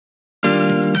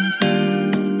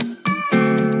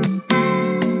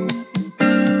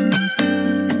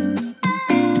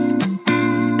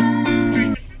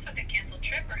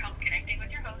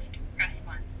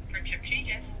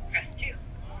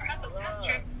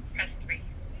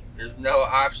There's no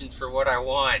options for what I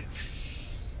want.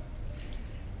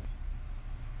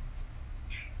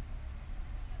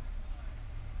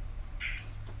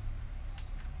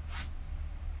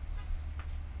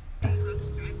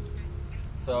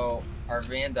 So our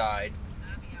van died.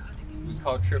 We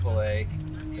called AAA.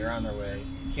 They're on their way.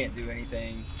 Can't do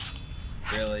anything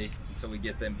really until we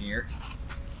get them here.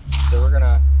 So we're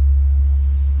gonna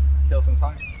kill some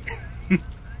time.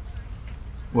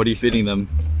 What are you feeding them?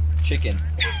 Chicken.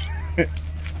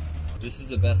 This is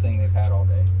the best thing they've had all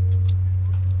day.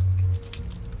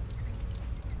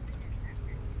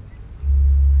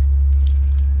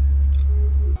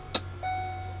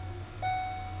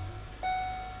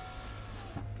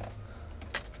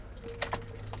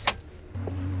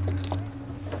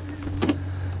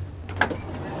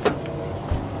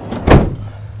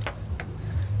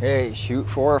 Hey, shoot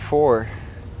 4-4.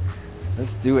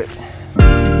 Let's do it.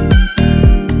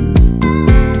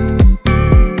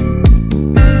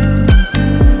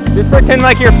 Just pretend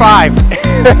like you're 5.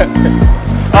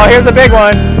 Oh, here's a big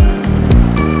one.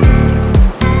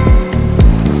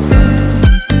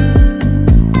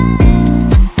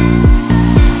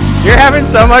 You're having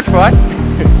so much fun.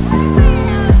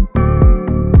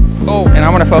 Oh, and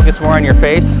I'm gonna focus more on your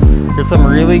face. There's some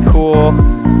really cool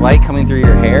light coming through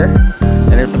your hair.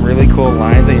 And there's some really cool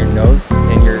lines on your nose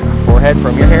and your forehead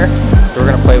from your hair. So we're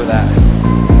gonna play with that.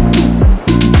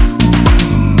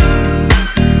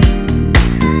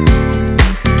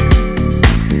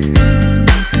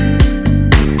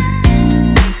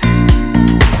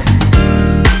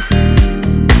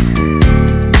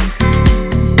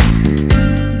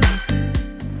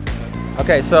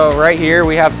 Okay, so right here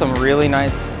we have some really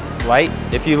nice light.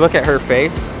 If you look at her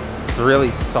face, it's really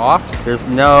soft. There's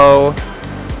no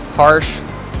harsh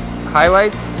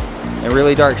highlights and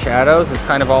really dark shadows. It's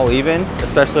kind of all even,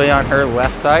 especially on her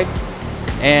left side.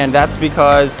 And that's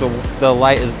because the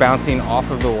light is bouncing off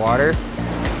of the water.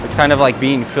 It's kind of like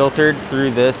being filtered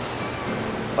through this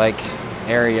like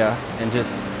area and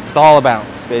just, it's all a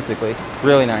bounce basically. It's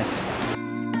really nice.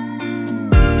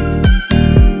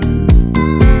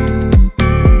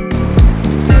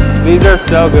 These are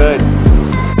so good.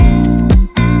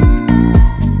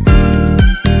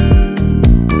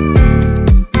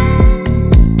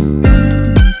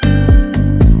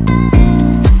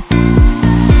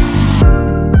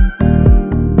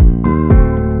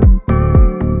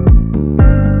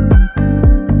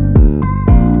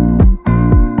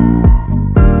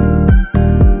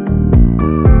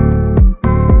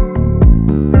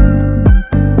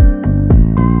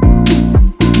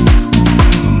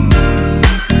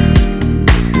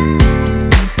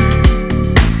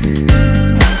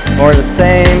 More of the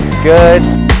same, good.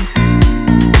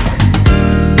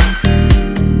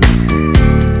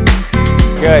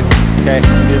 Good, okay,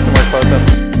 do some more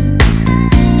close-ups.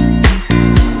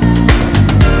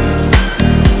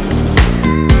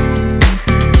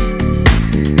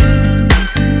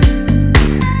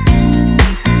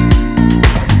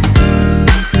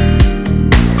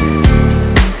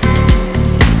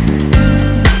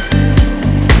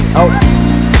 Oh,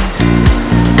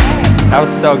 that was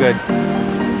so good.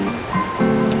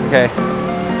 Okay.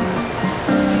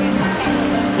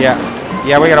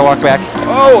 Yeah, we gotta walk back.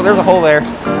 Oh, there's a hole there.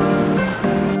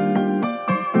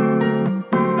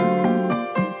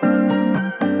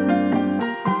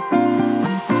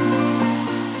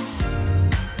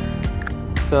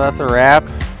 So that's a wrap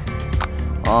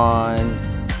on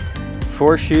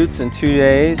 4 shoots in 2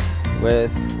 days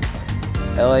with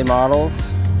LA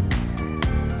models.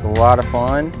 It's a lot of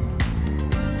fun,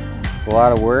 a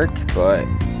lot of work, but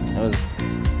it was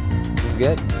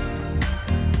good.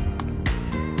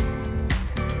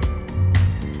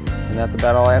 And that's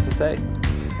about all I have to say.